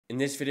In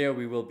this video,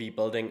 we will be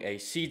building a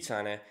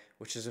SeedSigner,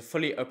 which is a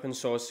fully open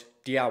source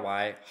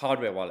DIY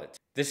hardware wallet.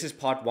 This is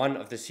part 1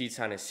 of the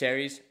SeedSigner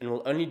series and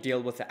will only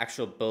deal with the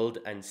actual build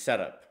and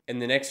setup. In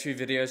the next few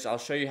videos, I'll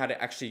show you how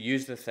to actually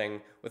use the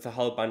thing with a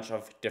whole bunch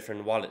of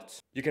different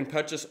wallets. You can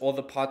purchase all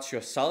the parts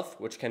yourself,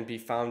 which can be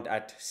found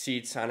at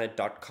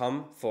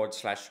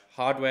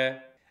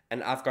seedsigner.com/hardware.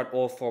 And I've got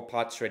all 4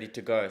 parts ready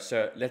to go,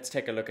 so let's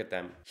take a look at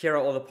them. Here are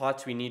all the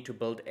parts we need to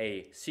build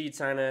a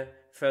SeedSigner.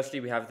 Firstly,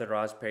 we have the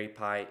Raspberry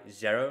Pi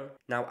Zero.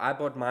 Now, I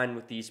bought mine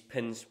with these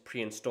pins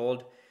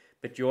pre-installed,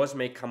 but yours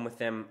may come with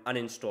them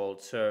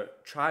uninstalled, so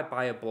try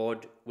buy a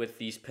board with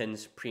these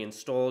pins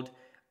pre-installed,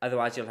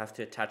 otherwise you'll have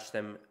to attach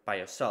them by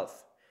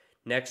yourself.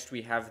 Next,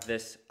 we have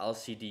this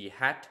LCD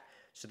hat,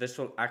 so this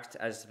will act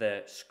as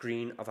the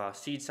screen of our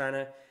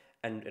SeedSigner,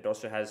 and it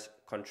also has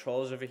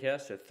controls over here,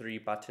 so 3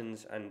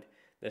 buttons and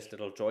this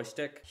little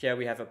joystick. Here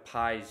we have a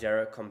Pi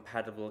Zero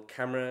compatible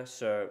camera,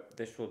 so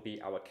this will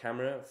be our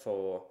camera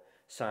for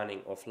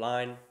signing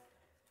offline.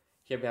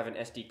 Here we have an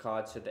SD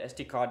card, so the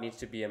SD card needs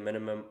to be a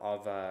minimum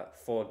of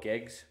 4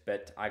 gigs,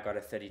 but I got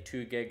a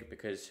 32 gig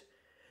because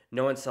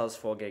no one sells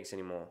 4 gigs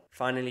anymore.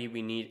 Finally,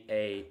 we need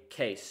a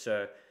case,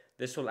 so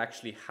this will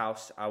actually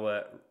house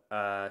our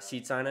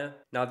SeedSigner.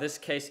 Now this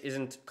case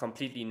isn't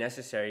completely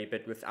necessary,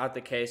 but without the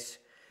case,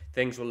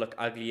 things will look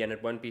ugly and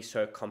it won't be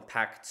so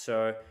compact.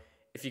 So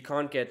if you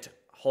can't get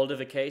hold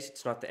of a case,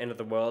 it's not the end of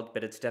the world,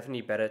 but it's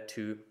definitely better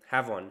to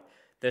have one.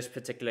 This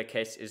particular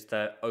case is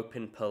the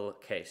open pill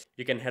case.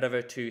 You can head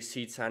over to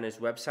SeedSigner's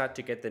website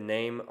to get the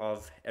name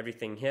of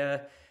everything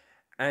here,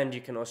 and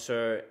you can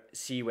also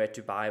see where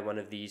to buy one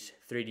of these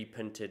 3D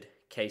printed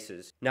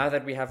cases. Now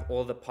that we have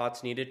all the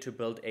parts needed to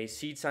build a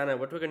SeedSigner,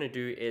 what we're going to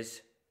do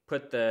is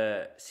put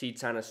the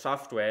SeedSigner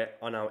software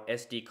on our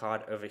SD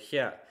card over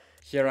here.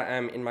 Here I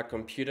am in my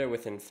computer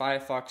within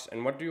Firefox,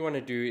 and what we want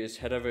to do is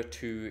head over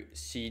to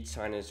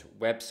SeedSigner's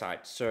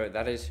website. So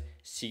that is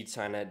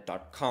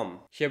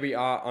seedsigner.com. Here we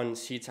are on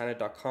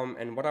seedsigner.com,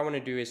 and what I want to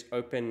do is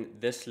open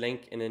this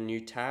link in a new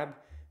tab,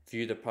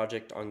 view the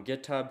project on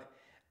GitHub,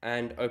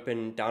 and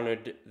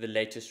download the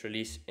latest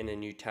release in a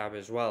new tab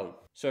as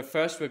well. So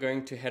first we're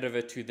going to head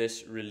over to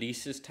this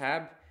releases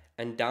tab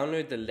and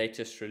download the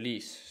latest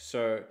release.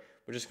 So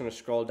we're just going to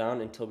scroll down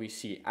until we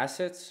see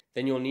assets.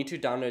 Then you'll need to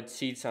download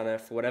SeedSigner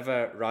for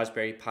whatever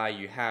Raspberry Pi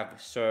you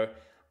have. So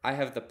I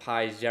have the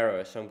Pi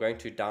Zero, so I'm going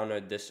to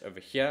download this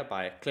over here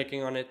by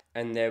clicking on it.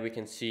 And there we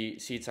can see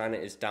SeedSigner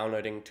is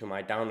downloading to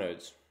my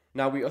downloads.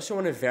 Now we also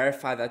want to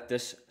verify that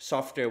this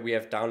software we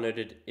have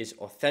downloaded is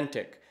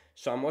authentic.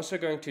 So I'm also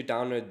going to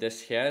download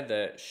this here,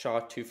 the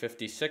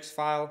SHA-256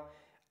 file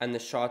and the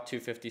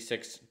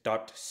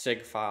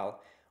SHA-256.sig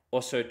file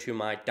also to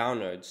my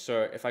downloads.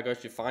 So if I go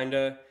to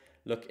Finder,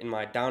 look in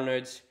my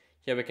downloads,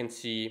 here we can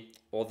see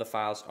all the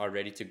files are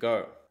ready to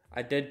go.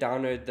 I did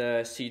download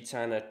the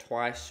SeedSigner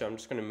twice, so I'm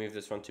just going to move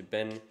this one to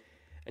bin.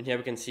 And here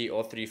we can see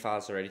all 3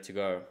 files are ready to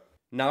go.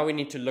 Now we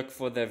need to look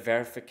for the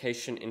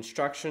verification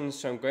instructions.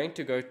 So I'm going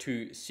to go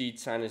to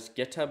SeedSigner's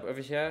GitHub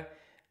over here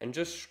and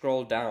just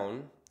scroll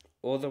down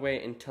all the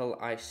way until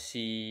I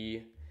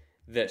see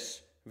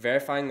this,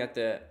 verifying that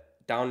the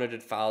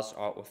downloaded files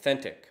are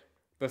authentic.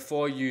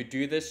 Before you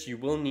do this, you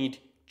will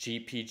need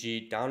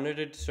GPG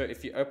downloaded. So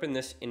if you open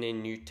this in a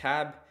new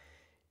tab,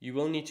 you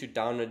will need to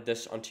download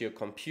this onto your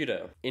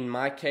computer. In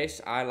my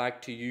case, I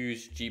like to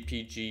use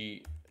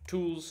GPG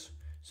tools.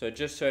 So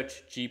just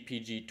search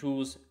GPG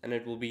tools and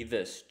it will be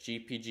this,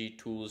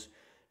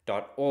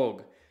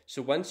 gpgtools.org.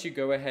 So once you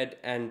go ahead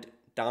and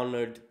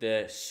download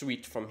the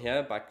suite from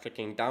here by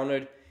clicking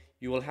download,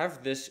 you will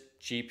have this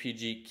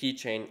GPG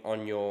keychain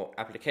on your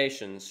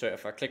application. So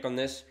if I click on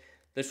this,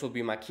 this will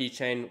be my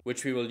keychain,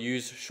 which we will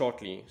use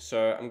shortly.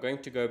 So I'm going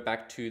to go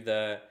back to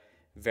the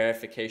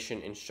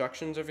verification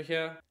instructions over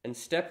here. And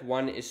step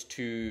 1 is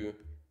to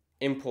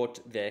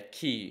import their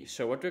key.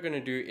 So what we're going to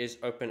do is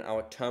open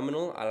our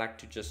terminal. I like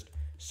to just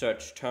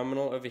search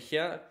terminal over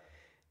here.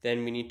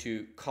 Then we need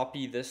to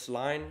copy this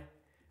line,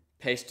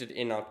 paste it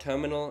in our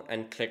terminal,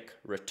 and click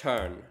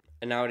return.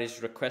 And now it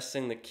is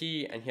requesting the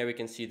key, and here we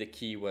can see the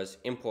key was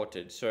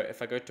imported. So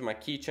if I go to my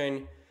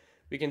keychain,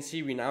 we can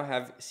see we now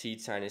have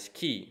SeedSigner's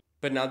key.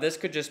 But now this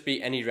could just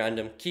be any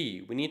random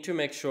key. We need to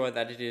make sure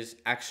that it is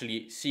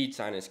actually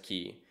SeedSigner's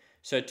key.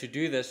 So to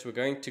do this, we're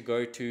going to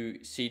go to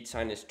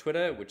SeedSigner's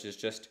Twitter, which is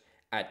just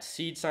at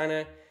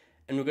SeedSigner,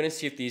 and we're going to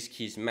see if these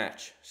keys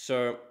match.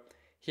 So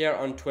here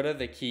on Twitter,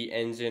 the key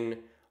ends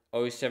in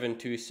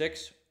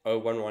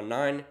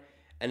 07260119,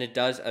 and it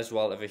does as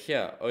well over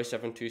here,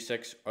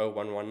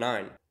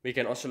 07260119. We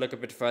can also look a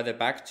bit further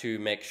back to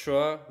make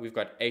sure. We've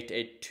got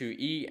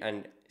 882E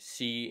and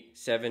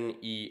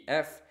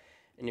C7EF.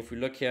 And if we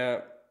look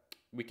here,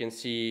 we can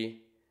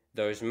see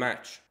those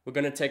match. We're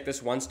going to take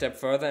this one step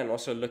further and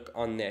also look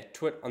on their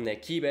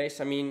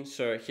keybase.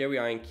 So here we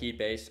are in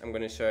keybase. I'm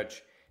going to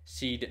search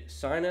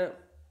SeedSigner,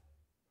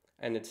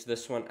 and it's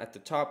this one at the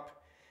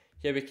top.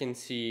 Here we can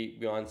see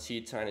we're on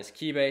SeedSigner's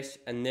keybase,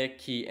 and their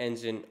key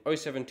ends in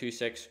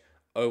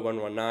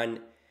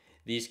 07260119.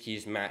 These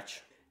keys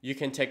match. You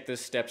can take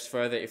this steps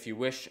further if you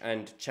wish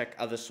and check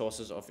other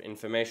sources of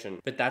information.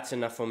 But that's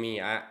enough for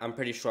me. I'm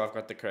pretty sure I've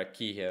got the correct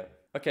key here.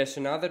 Okay, so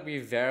now that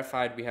we've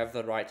verified we have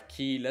the right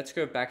key, let's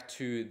go back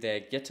to their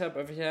GitHub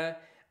over here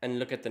and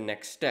look at the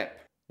next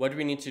step. What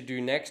we need to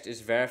do next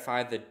is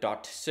verify the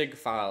 .sig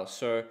file.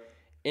 So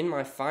in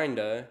my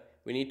Finder,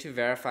 we need to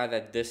verify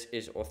that this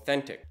is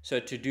authentic. So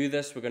to do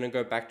this, we're going to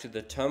go back to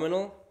the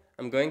terminal.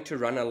 I'm going to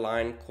run a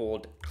line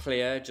called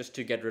clear just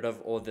to get rid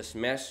of all this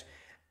mess.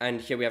 And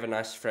here we have a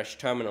nice fresh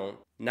terminal.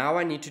 Now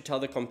I need to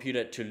tell the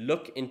computer to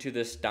look into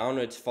this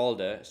downloads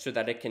folder so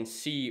that it can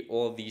see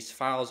all these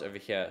files over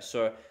here.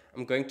 So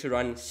I'm going to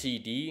run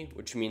cd,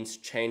 which means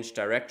change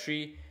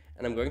directory,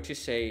 and I'm going to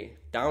say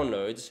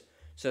downloads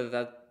so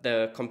that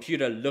the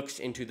computer looks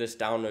into this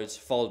downloads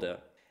folder.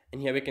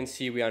 And here we can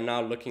see we are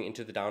now looking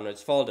into the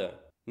downloads folder.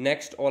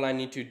 Next, all I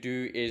need to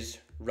do is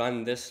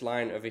run this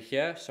line over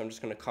here. So I'm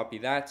just going to copy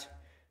that,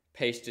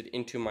 paste it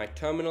into my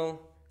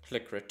terminal,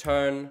 click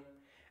return,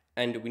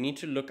 and we need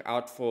to look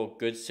out for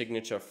good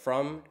signature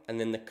from and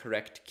then the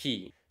correct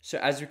key. So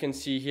as you can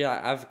see here,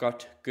 I've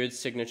got good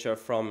signature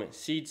from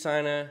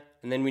SeedSigner,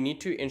 and then we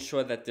need to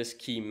ensure that this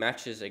key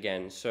matches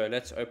again. So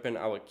let's open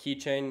our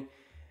keychain,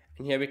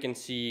 and here we can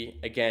see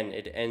again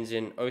it ends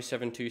in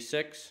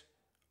 0726,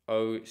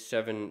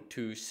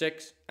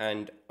 0726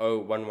 and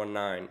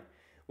 0119,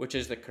 which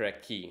is the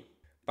correct key.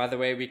 By the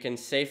way, we can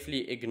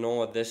safely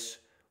ignore this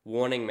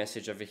warning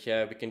message over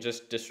here. We can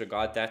just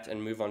disregard that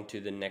and move on to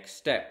the next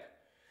step.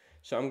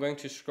 So I'm going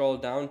to scroll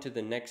down to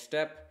the next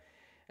step,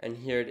 and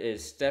here it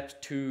is,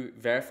 step 2,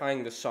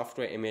 verifying the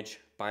software image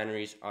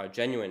binaries are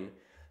genuine.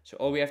 So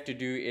all we have to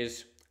do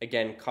is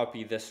again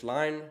copy this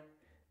line,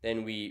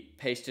 then we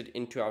paste it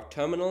into our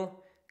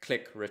terminal,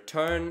 click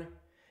return,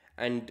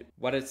 and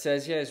what it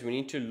says here is we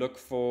need to look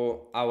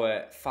for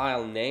our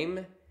file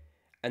name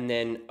and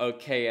then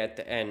OK at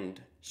the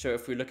end. So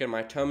if we look at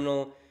my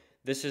terminal,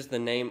 this is the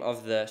name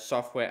of the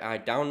software I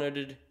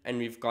downloaded, and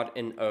we've got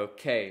an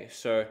OK.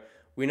 So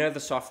we know the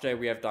software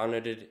we have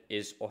downloaded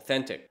is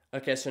authentic.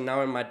 Okay, so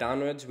now in my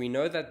downloads, we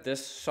know that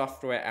this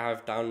software I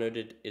have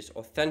downloaded is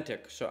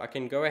authentic. So I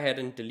can go ahead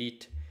and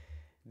delete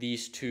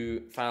these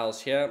two files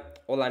here.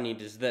 All I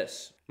need is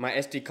this. My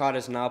SD card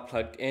is now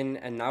plugged in,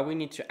 and now we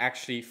need to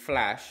actually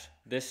flash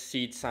this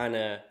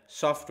SeedSigner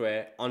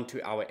software onto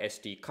our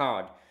SD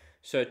card.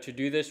 So to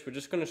do this, we're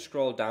just going to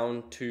scroll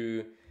down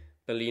to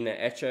Berliner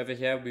Etcher over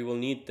here. We will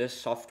need this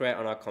software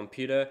on our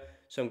computer.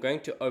 So I'm going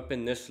to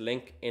open this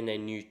link in a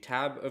new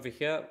tab over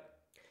here,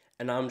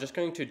 and now I'm just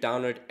going to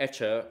download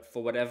Etcher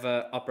for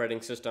whatever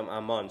operating system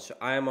I'm on. So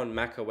I am on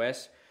Mac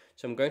OS,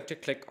 so I'm going to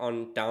click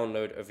on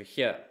download over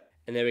here,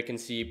 and there we can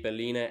see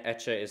Berliner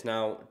Etcher is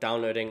now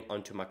downloading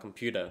onto my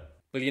computer.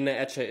 Berliner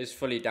Etcher is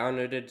fully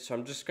downloaded, so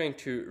I'm just going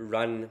to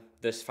run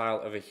this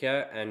file over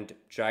here and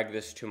drag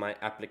this to my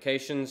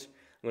applications.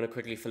 I'm going to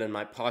quickly fill in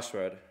my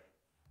password.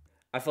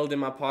 I filled in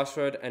my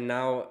password, and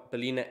now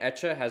Berliner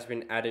Etcher has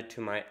been added to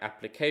my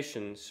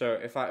applications. So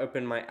if I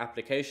open my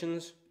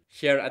applications,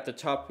 here at the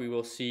top we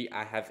will see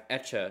I have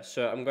Etcher.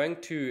 So I'm going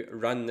to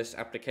run this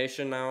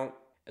application now.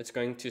 It's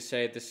going to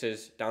say this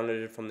is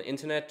downloaded from the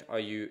internet. Are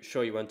you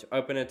sure you want to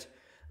open it?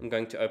 I'm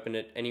going to open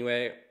it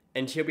anyway.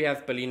 And here we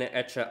have Berliner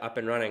Etcher up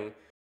and running.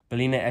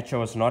 Berliner Etcher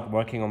was not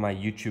working on my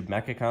YouTube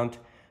Mac account,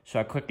 so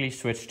I quickly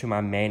switched to my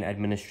main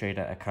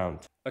administrator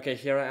account. Okay,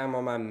 here I am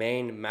on my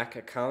main Mac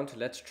account.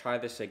 Let's try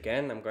this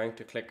again. I'm going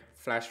to click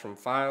Flash from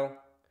File,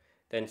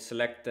 then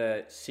select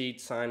the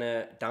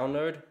SeedSigner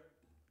download.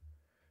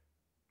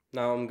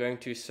 Now I'm going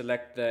to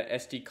select the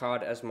SD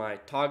card as my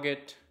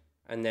target,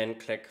 and then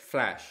click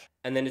Flash.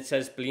 And then it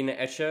says Berliner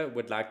Etcher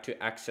would like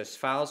to access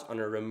files on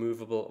a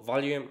removable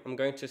volume. I'm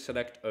going to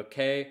select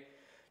OK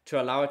to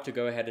allow it to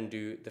go ahead and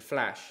do the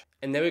flash.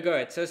 And there we go,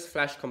 it says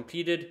flash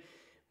completed,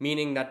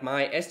 meaning that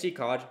my SD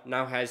card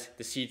now has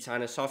the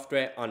SeedSigner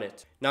software on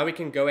it. Now we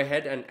can go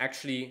ahead and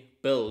actually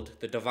build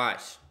the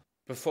device.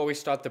 Before we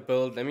start the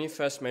build, let me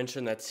first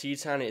mention that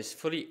SeedSigner is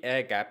fully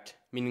air-gapped,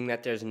 meaning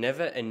that there's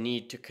never a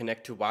need to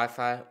connect to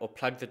Wi-Fi or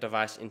plug the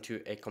device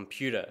into a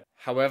computer.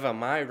 However,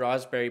 my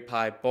Raspberry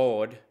Pi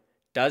board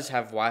does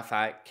have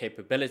Wi-Fi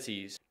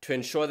capabilities. To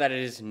ensure that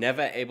it is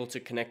never able to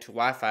connect to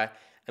Wi-Fi,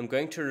 I'm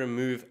going to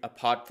remove a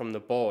part from the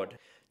board.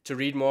 To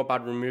read more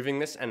about removing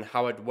this and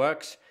how it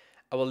works,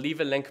 I will leave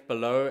a link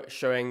below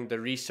showing the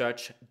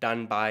research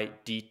done by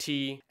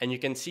DT, and you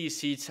can see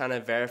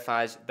SeedSigner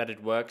verifies that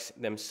it works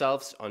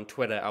themselves on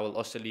Twitter. I will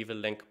also leave a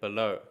link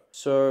below.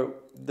 So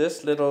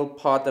this little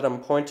part that I'm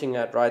pointing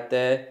at right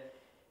there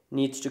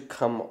needs to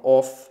come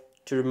off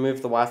to remove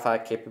the Wi-Fi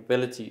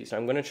capabilities.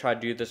 I'm going to try to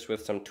do this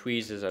with some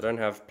tweezers. I don't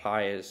have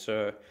pliers,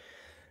 so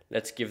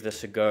let's give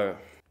this a go.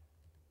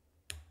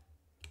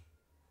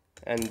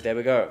 And there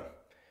we go.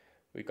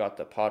 We got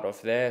the part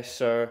off there.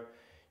 So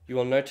you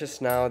will notice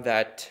now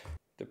that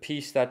the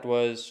piece that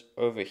was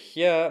over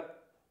here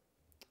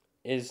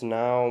is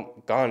now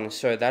gone.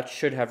 So that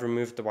should have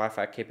removed the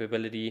Wi-Fi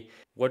capability.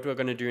 What we're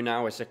going to do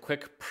now is a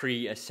quick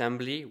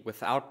pre-assembly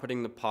without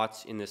putting the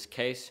parts in this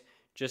case,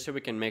 just so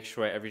we can make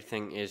sure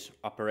everything is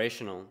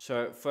operational.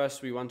 So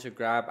first we want to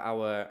grab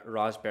our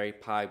Raspberry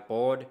Pi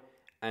board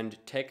and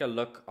take a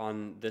look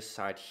on this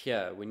side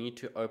here. We need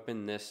to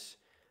open this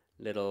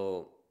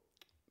little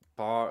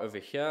bar over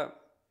here,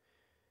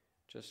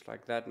 just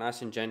like that,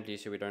 nice and gently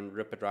so we don't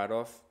rip it right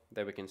off.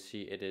 There we can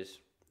see it is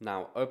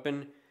now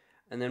open.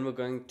 And then we're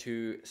going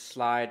to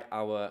slide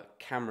our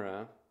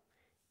camera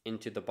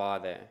into the bar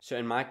there. So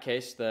in my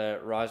case, the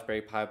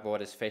Raspberry Pi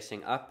board is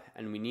facing up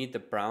and we need the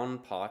brown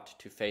part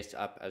to face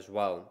up as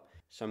well.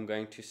 So I'm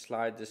going to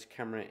slide this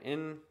camera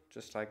in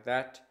just like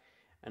that.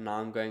 And now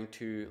I'm going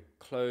to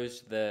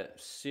close the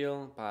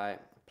seal by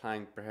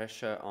applying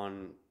pressure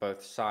on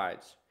both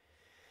sides.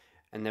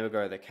 And there we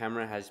go, the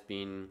camera has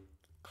been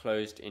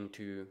closed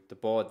into the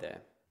board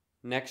there.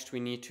 Next we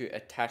need to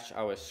attach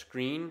our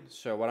screen.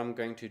 So what I'm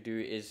going to do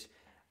is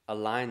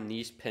align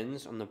these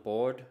pins on the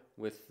board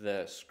with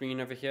the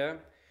screen over here,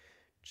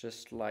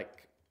 just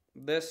like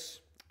this,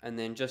 and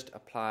then just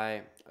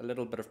apply a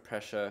little bit of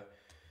pressure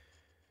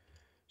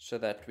so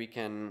that we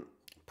can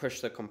push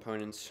the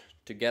components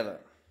together,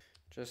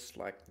 just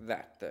like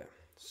that there.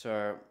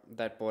 So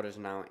that board is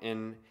now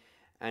in,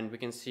 and we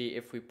can see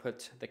if we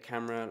put the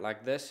camera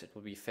like this, it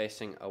will be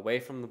facing away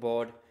from the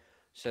board,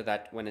 so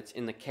that when it's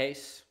in the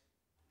case,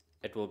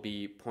 it will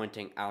be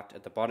pointing out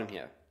at the bottom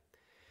here.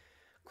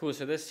 Cool,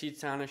 so this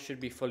SeedSigner should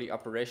be fully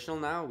operational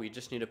now. We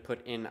just need to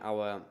put in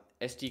our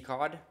SD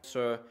card.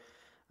 So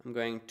I'm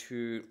going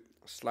to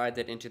slide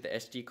that into the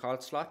SD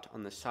card slot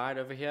on the side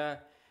over here,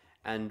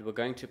 and we're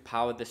going to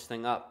power this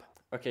thing up.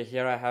 Okay,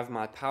 here I have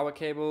my power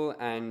cable,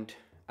 and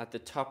at the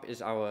top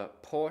is our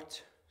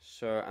port.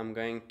 So I'm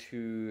going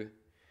to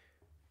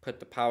put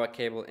the power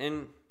cable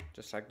in,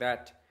 just like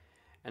that.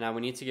 And now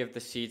we need to give the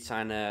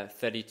SeedSigner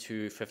 30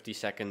 to 50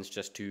 seconds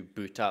just to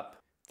boot up.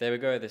 There we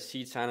go, the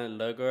SeedSigner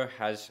logo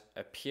has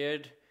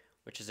appeared,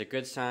 which is a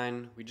good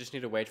sign. We just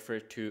need to wait for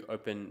it to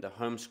open the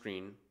home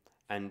screen.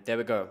 And there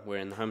we go, we're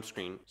in the home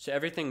screen. So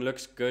everything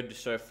looks good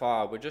so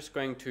far. We're just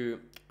going to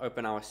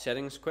open our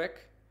settings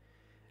quick.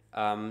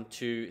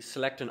 To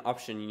select an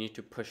option, you need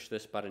to push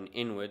this button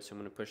inwards. So I'm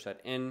going to push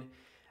that in.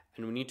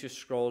 And we need to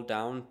scroll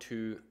down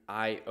to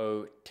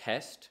I/O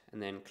test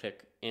and then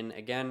click in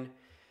again.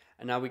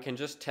 And now we can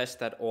just test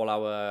that all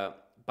our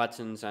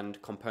buttons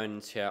and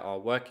components here are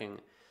working.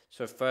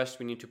 So first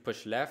we need to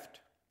push left,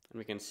 and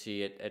we can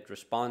see it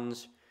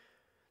responds.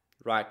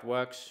 Right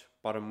works,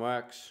 bottom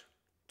works,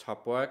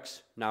 top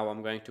works. Now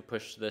I'm going to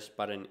push this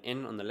button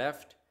in on the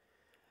left,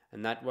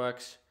 and that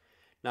works.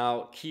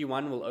 Now key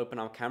 1 will open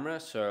our camera,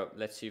 so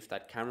let's see if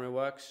that camera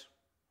works.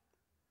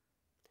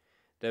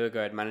 There we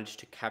go, it managed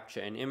to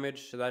capture an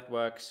image, so that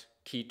works.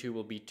 Key 2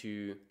 will be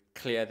to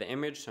clear the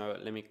image, so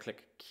let me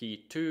click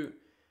key 2,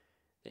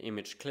 the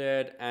image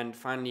cleared, and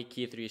finally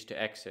key 3 is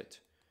to exit.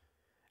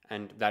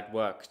 And that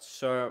worked.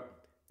 So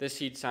this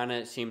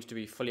SeedSigner seems to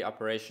be fully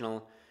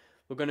operational.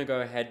 We're going to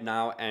go ahead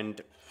now and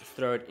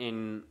throw it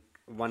in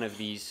one of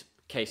these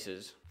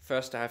cases.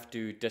 First I have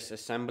to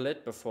disassemble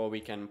it before we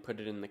can put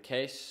it in the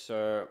case.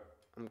 So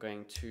I'm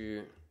going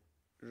to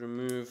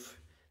remove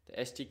the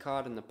SD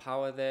card and the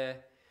power there.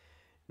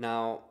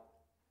 Now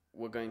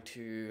we're going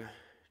to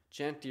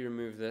gently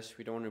remove this.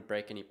 We don't want to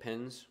break any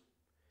pins.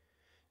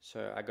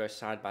 So I go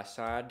side by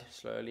side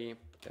slowly.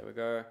 There we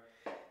go.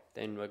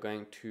 Then we're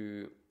going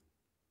to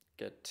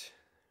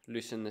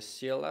loosen the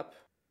seal up,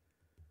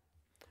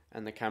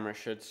 and the camera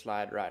should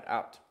slide right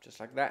out,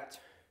 just like that.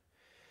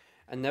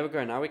 And there we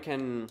go. Now we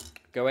can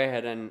go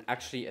ahead and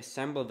actually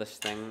assemble this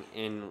thing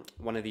in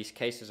one of these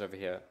cases over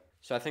here.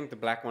 So I think the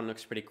black one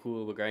looks pretty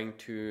cool. We're going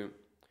to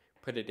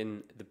put it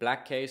in the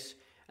black case,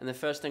 and the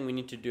first thing we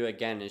need to do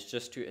again is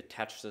just to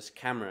attach this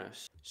camera.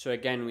 So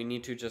again, we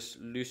need to just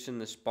loosen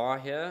this bar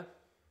here,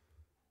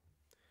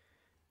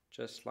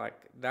 just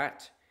like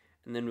that.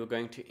 And then we're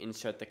going to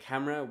insert the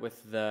camera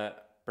with the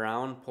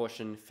brown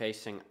portion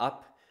facing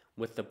up,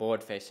 with the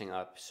board facing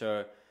up.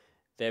 So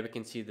there we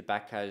can see the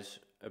back has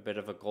a bit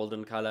of a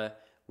golden color.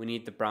 We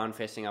need the brown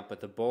facing up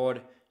with the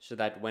board so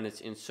that when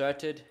it's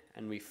inserted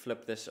and we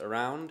flip this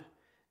around,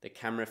 the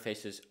camera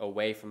faces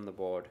away from the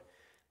board.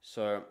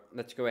 So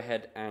let's go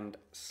ahead and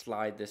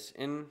slide this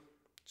in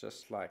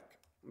just like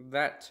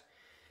that.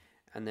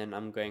 And then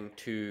I'm going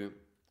to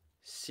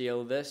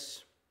seal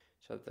this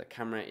so that the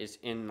camera is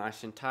in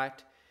nice and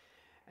tight.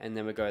 And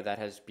there we go, that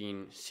has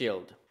been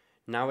sealed.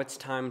 Now it's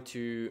time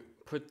to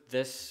put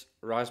this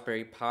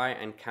Raspberry Pi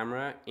and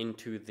camera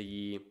into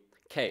the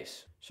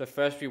case. So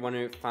first we want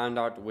to find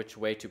out which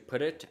way to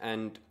put it,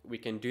 and we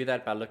can do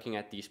that by looking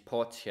at these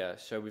ports here.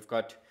 So we've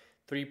got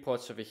 3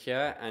 ports over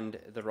here, and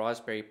the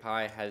Raspberry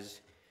Pi has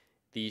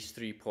these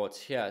 3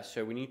 ports here.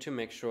 So we need to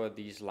make sure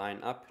these line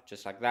up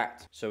just like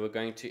that. So we're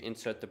going to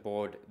insert the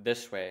board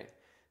this way.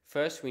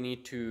 First we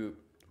need to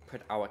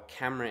put our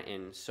camera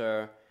in.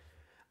 So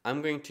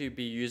I'm going to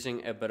be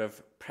using a bit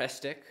of press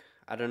stick.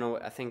 I don't know,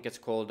 I think it's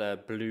called a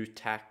blue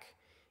tack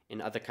in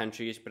other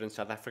countries, but in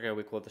South Africa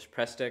we call this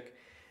press stick.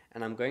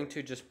 And I'm going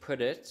to just put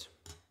it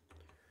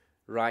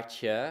right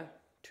here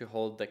to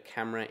hold the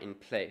camera in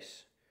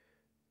place,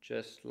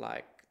 just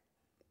like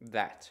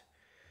that.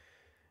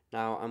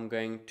 Now I'm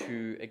going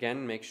to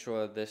again make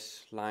sure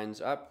this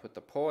lines up with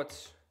the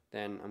ports.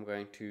 Then I'm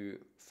going to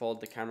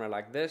fold the camera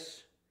like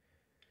this,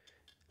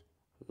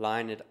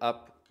 line it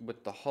up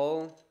with the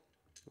hole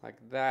like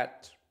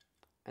that,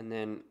 and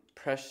then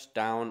press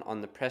down on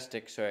the press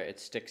stick so it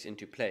sticks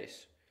into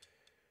place.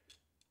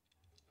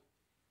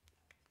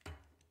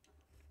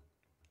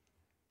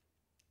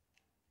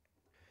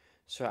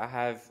 So I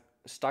have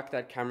stuck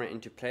that camera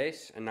into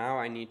place, and now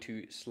I need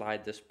to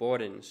slide this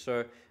board in.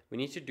 So we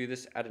need to do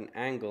this at an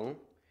angle,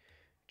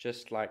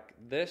 just like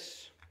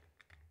this,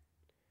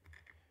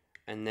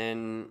 and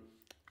then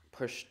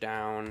push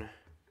down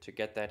to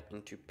get that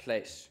into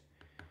place.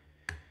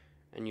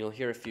 And you'll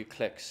hear a few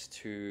clicks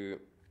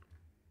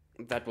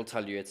that will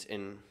tell you it's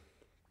in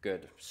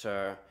good.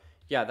 So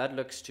yeah, that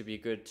looks to be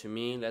good to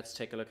me. Let's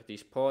take a look at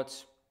these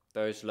ports.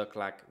 Those look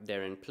like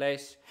they're in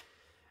place.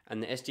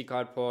 And the SD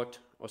card port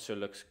also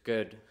looks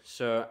good.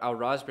 So our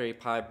Raspberry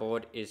Pi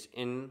board is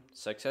in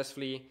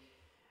successfully,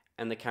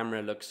 and the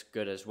camera looks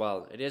good as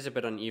well. It is a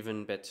bit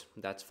uneven, but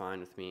that's fine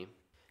with me.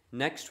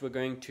 Next, we're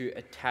going to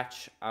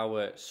attach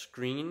our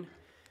screen.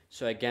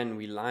 So again,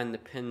 we line the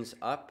pins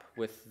up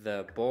with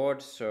the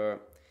board. So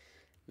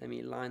let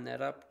me line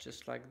that up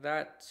just like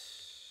that.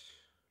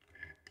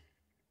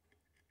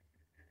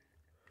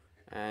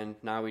 And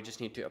now we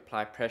just need to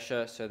apply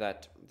pressure so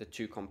that the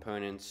two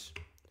components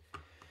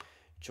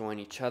join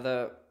each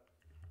other.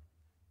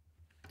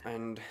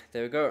 And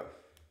there we go.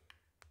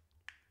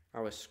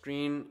 Our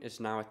screen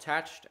is now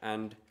attached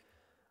and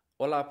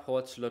all our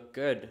ports look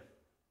good.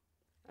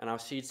 And our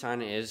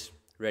SeedSigner is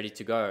ready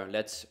to go.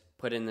 Let's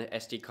put in the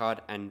SD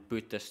card and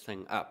boot this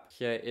thing up.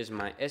 Here is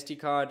my SD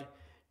card.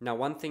 Now,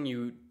 one thing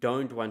you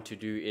don't want to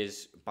do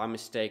is by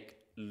mistake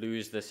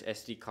lose this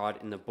SD card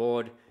in the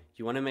board.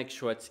 You want to make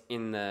sure it's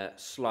in the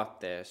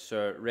slot there.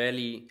 So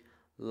really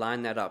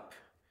line that up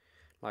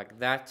like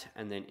that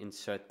and then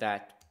insert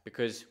that,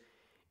 because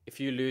if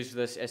you lose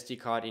this SD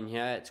card in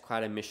here, it's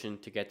quite a mission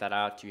to get that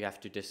out. You have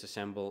to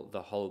disassemble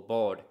the whole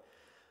board.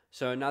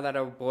 So now that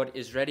our board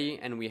is ready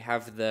and we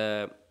have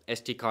the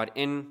SD card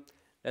in,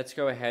 let's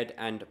go ahead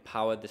and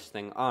power this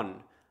thing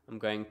on. I'm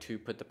going to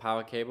put the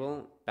power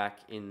cable back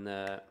in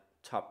the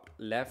top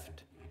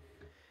left,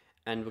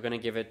 and we're going to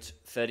give it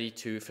 30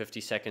 to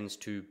 50 seconds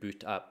to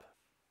boot up.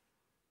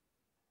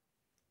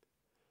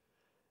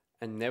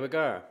 And there we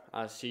go.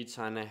 Our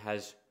SeedSigner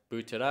has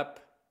booted up.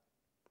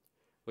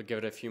 We'll give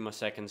it a few more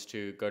seconds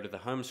to go to the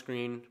home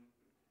screen.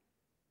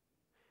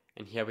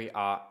 And here we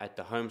are at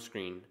the home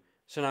screen.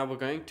 So now we're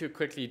going to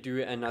quickly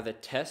do another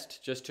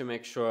test just to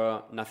make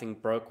sure nothing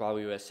broke while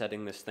we were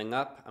setting this thing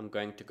up. I'm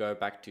going to go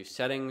back to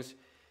settings,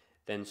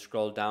 then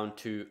scroll down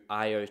to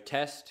IO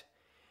test,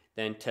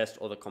 then test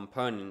all the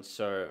components.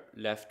 So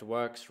left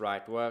works,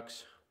 right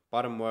works,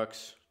 bottom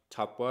works,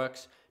 top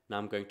works. Now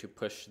I'm going to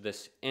push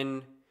this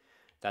in.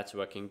 That's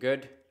working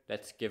good.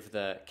 Let's give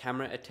the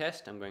camera a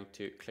test. I'm going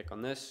to click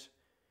on this.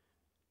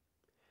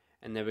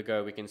 And there we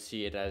go. We can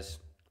see it has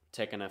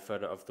taken a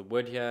photo of the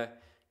wood here.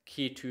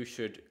 Key 2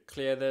 should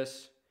clear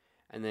this,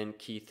 and then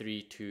key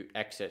 3 to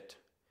exit.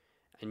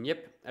 And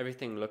yep,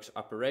 everything looks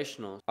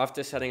operational.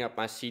 After setting up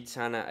my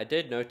SeedSigner, I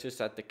did notice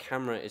that the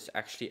camera is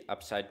actually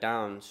upside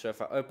down. So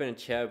if I open it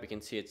here, we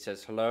can see it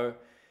says hello,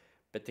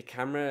 but the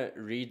camera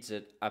reads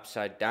it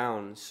upside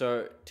down.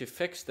 So to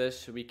fix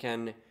this, we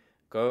can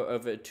go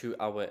over to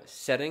our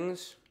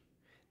settings.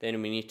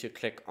 Then we need to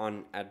click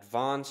on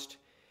advanced.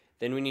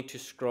 Then we need to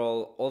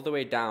scroll all the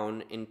way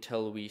down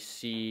until we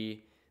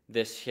see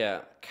this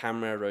here,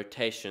 camera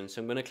rotation.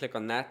 So I'm going to click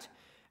on that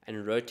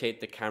and rotate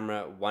the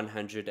camera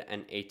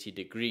 180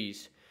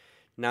 degrees.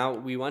 Now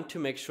we want to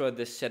make sure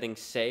this setting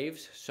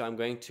saves. So I'm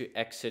going to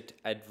exit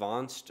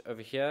advanced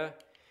over here.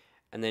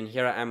 And then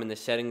here I am in the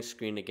settings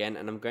screen again.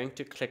 And I'm going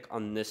to click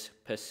on this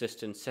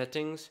persistent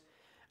settings.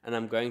 And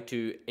I'm going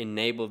to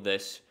enable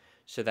this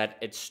so that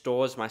it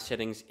stores my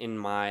settings in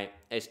my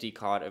SD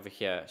card over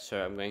here.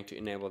 So I'm going to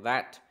enable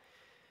that.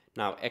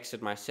 Now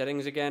exit my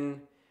settings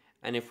again.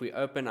 And if we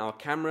open our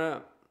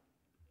camera,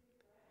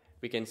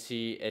 we can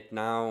see it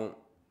now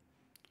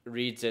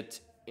reads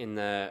it in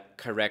the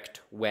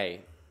correct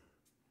way.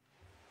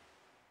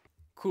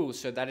 Cool,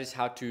 so that is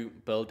how to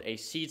build a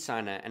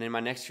SeedSigner. And in my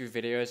next few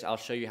videos, I'll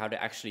show you how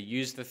to actually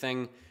use the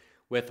thing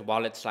with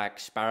wallets like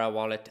Sparrow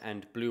Wallet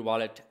and Blue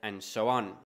Wallet and so on.